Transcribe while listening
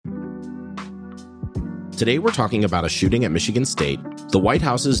Today we're talking about a shooting at Michigan State, the White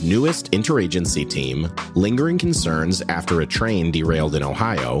House's newest interagency team, lingering concerns after a train derailed in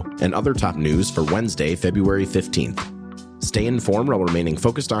Ohio, and other top news for Wednesday, February 15th. Stay informed while remaining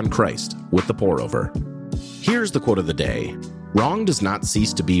focused on Christ with the pour-over. Here's the quote of the day. Wrong does not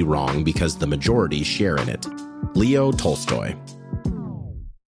cease to be wrong because the majority share in it. Leo Tolstoy.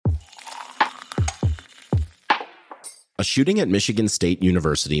 A shooting at Michigan State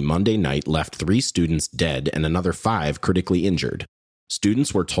University Monday night left 3 students dead and another 5 critically injured.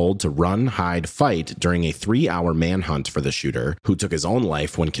 Students were told to run, hide, fight during a 3-hour manhunt for the shooter, who took his own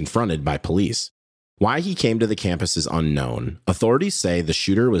life when confronted by police. Why he came to the campus is unknown. Authorities say the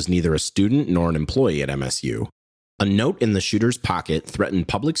shooter was neither a student nor an employee at MSU. A note in the shooter's pocket threatened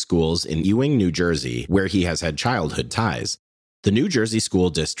public schools in Ewing, New Jersey, where he has had childhood ties. The New Jersey School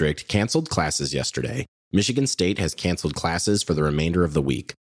District canceled classes yesterday. Michigan State has canceled classes for the remainder of the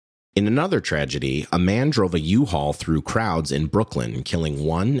week. In another tragedy, a man drove a U-Haul through crowds in Brooklyn, killing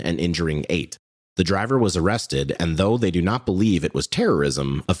 1 and injuring 8. The driver was arrested, and though they do not believe it was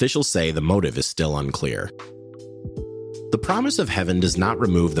terrorism, officials say the motive is still unclear. The promise of heaven does not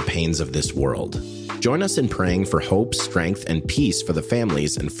remove the pains of this world. Join us in praying for hope, strength, and peace for the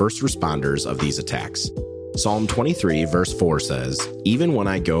families and first responders of these attacks. Psalm 23, verse 4 says, "Even when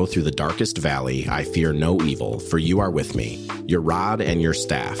I go through the darkest valley, I fear no evil, for you are with me. Your rod and your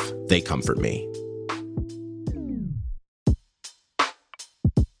staff, they comfort me."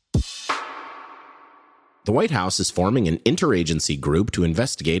 The White House is forming an interagency group to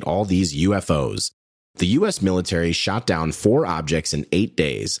investigate all these UFOs. The U.S. military shot down 4 objects in 8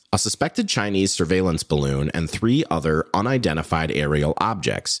 days, a suspected Chinese surveillance balloon and 3 other unidentified aerial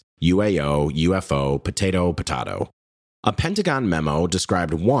objects, UAO, UFO, potato. A Pentagon memo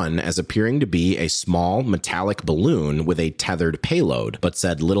described one as appearing to be a small metallic balloon with a tethered payload, but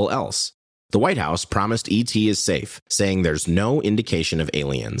said little else. The White House promised ET is safe, saying there's no indication of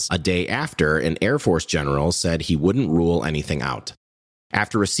aliens, a day after an Air Force general said he wouldn't rule anything out.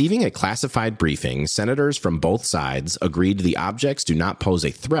 After receiving a classified briefing, senators from both sides agreed the objects do not pose a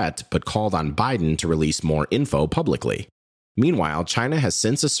threat, but called on Biden to release more info publicly. Meanwhile, China has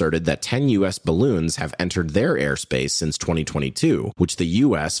since asserted that 10 U.S. balloons have entered their airspace since 2022, which the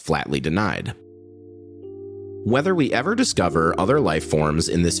U.S. flatly denied. Whether we ever discover other life forms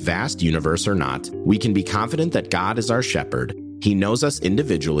in this vast universe or not, we can be confident that God is our shepherd. He knows us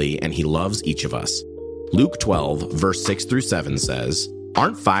individually, and he loves each of us. Luke 12, verse 6 through 7 says,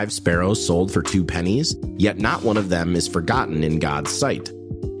 "Aren't 5 sparrows sold for 2 pennies? Yet not one of them is forgotten in God's sight.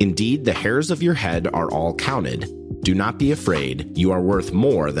 Indeed, the hairs of your head are all counted. Do not be afraid, you are worth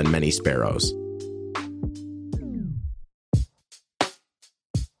more than many sparrows."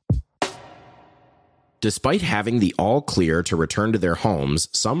 Despite having the all clear to return to their homes,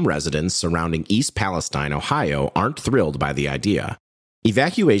 some residents surrounding East Palestine, Ohio, aren't thrilled by the idea.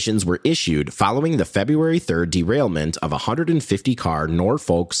 Evacuations were issued following the February 3rd derailment of a 150-car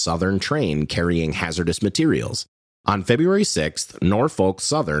Norfolk Southern train carrying hazardous materials. On February 6th, Norfolk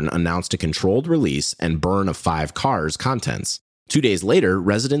Southern announced a controlled release and burn of 5 cars' contents. 2 days later,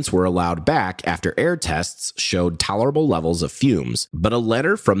 residents were allowed back after air tests showed tolerable levels of fumes, but a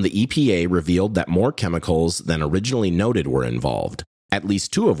letter from the EPA revealed that more chemicals than originally noted were involved, at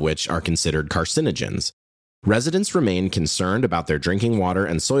least 2 of which are considered carcinogens. Residents remain concerned about their drinking water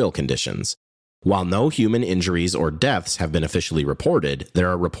and soil conditions. While no human injuries or deaths have been officially reported, there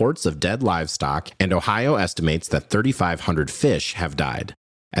are reports of dead livestock, and Ohio estimates that 3,500 fish have died.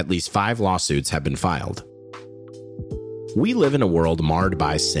 At least 5 lawsuits have been filed. We live in a world marred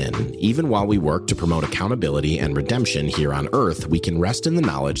by sin. Even while we work to promote accountability and redemption here on Earth, we can rest in the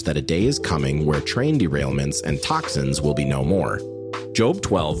knowledge that a day is coming where train derailments and toxins will be no more. Job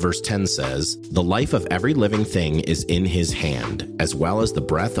 12, verse 10 says, "The life of every living thing is in his hand, as well as the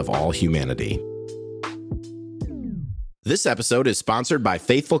breath of all humanity." This episode is sponsored by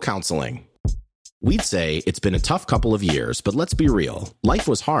Faithful Counseling. We'd say it's been a tough couple of years, but let's be real. Life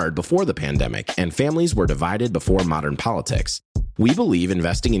was hard before the pandemic, and families were divided before modern politics. We believe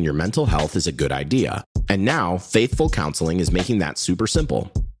investing in your mental health is a good idea. And now, Faithful Counseling is making that super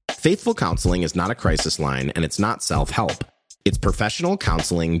simple. Faithful Counseling is not a crisis line, and it's not self-help. It's professional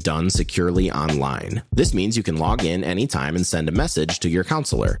counseling done securely online. This means you can log in anytime and send a message to your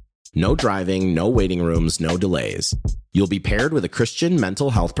counselor. No driving, no waiting rooms, no delays. You'll be paired with a Christian mental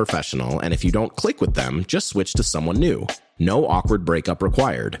health professional, and if you don't click with them, just switch to someone new. No awkward breakup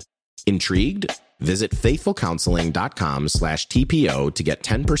required. Intrigued? Visit faithfulcounseling.com/TPO to get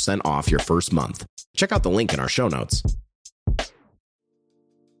 10% off your first month. Check out the link in our show notes.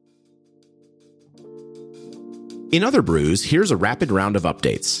 In other brews, here's a rapid round of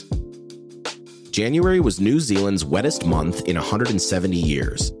updates. January was New Zealand's wettest month in 170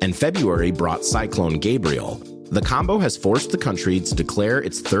 years, and February brought Cyclone Gabriel. The combo has forced the country to declare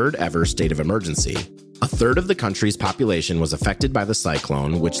its third ever state of emergency. A third of the country's population was affected by the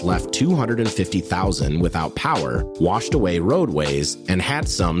cyclone, which left 250,000 without power, washed away roadways, and had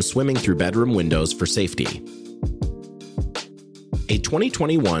some swimming through bedroom windows for safety. A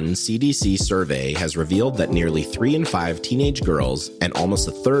 2021 CDC survey has revealed that nearly 3 in 5 teenage girls and almost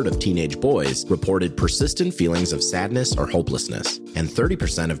a third of teenage boys reported persistent feelings of sadness or hopelessness, and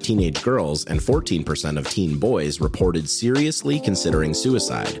 30% of teenage girls and 14% of teen boys reported seriously considering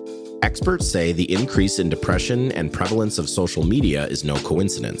suicide. Experts say the increase in depression and prevalence of social media is no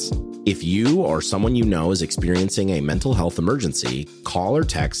coincidence. If you or someone you know is experiencing a mental health emergency, call or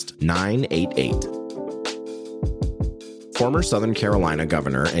text 988. Former Southern Carolina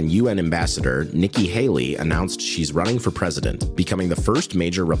governor and UN ambassador Nikki Haley announced she's running for president, becoming the first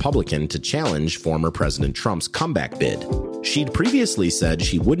major Republican to challenge former President Trump's comeback bid. She'd previously said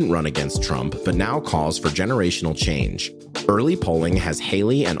she wouldn't run against Trump, but now calls for generational change. Early polling has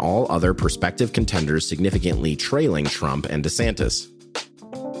Haley and all other prospective contenders significantly trailing Trump and DeSantis.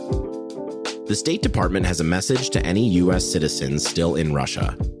 The State Department has a message to any U.S. citizens still in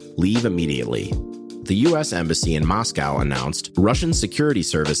Russia. Leave immediately. The U.S. Embassy in Moscow announced Russian security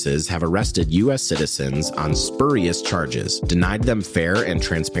services have arrested U.S. citizens on spurious charges, denied them fair and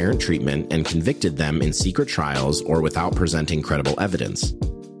transparent treatment, and convicted them in secret trials or without presenting credible evidence.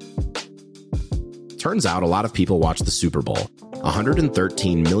 Turns out a lot of people watch the Super Bowl.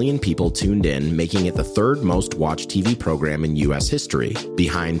 113 million people tuned in, making it the third most watched TV program in U.S. history,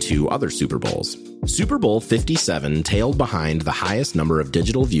 behind 2 other Super Bowls. Super Bowl 57 tailed behind the highest number of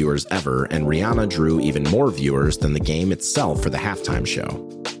digital viewers ever, and Rihanna drew even more viewers than the game itself for the halftime show.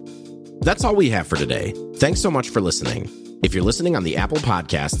 That's all we have for today. Thanks so much for listening. If you're listening on the Apple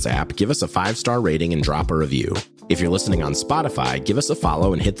Podcasts app, give us a 5-star rating and drop a review. If you're listening on Spotify, give us a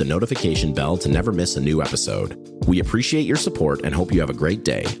follow and hit the notification bell to never miss a new episode. We appreciate your support and hope you have a great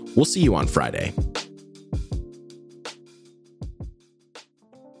day. We'll see you on Friday.